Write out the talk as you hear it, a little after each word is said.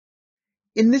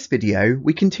In this video,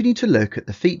 we continue to look at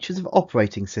the features of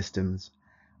operating systems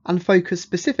and focus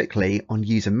specifically on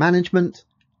user management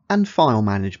and file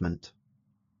management.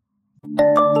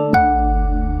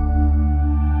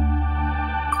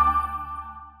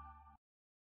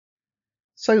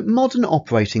 So modern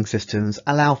operating systems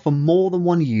allow for more than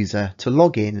one user to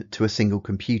log in to a single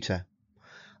computer.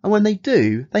 And when they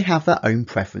do, they have their own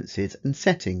preferences and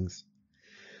settings.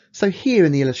 So here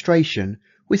in the illustration,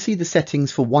 we see the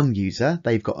settings for one user.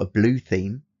 They've got a blue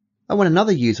theme. And when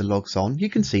another user logs on, you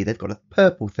can see they've got a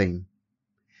purple theme.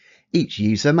 Each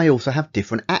user may also have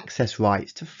different access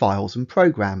rights to files and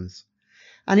programs.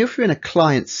 And if you're in a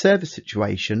client-server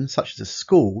situation, such as a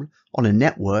school on a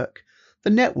network, the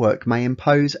network may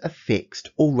impose a fixed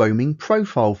or roaming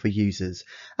profile for users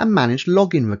and manage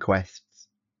login requests.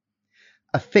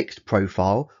 A fixed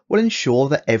profile will ensure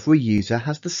that every user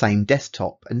has the same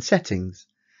desktop and settings,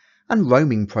 and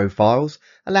roaming profiles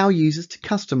allow users to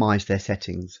customize their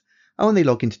settings, and when they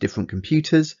log into different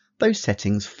computers, those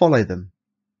settings follow them.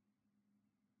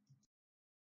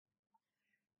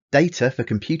 Data for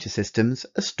computer systems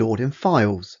are stored in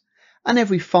files, and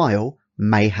every file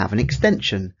may have an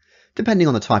extension, depending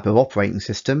on the type of operating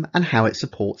system and how it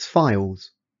supports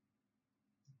files.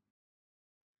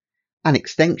 An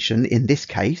extension, in this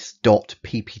case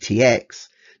 .pptx,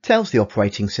 tells the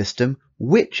operating system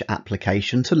which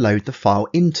application to load the file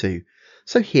into,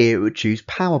 so here it would choose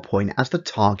PowerPoint as the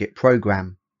target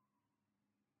program.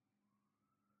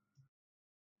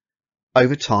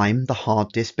 Over time, the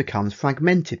hard disk becomes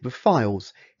fragmented with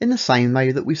files in the same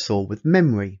way that we saw with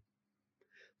memory.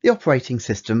 The operating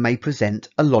system may present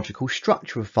a logical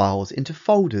structure of files into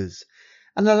folders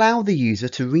and allow the user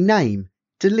to rename,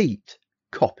 delete,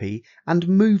 copy and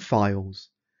move files.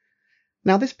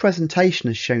 Now this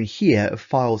presentation as shown here of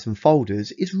files and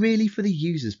folders is really for the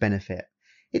user's benefit.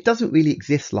 It doesn't really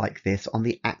exist like this on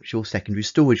the actual secondary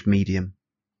storage medium.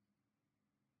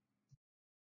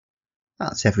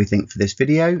 That's everything for this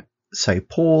video, so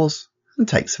pause and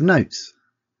take some notes.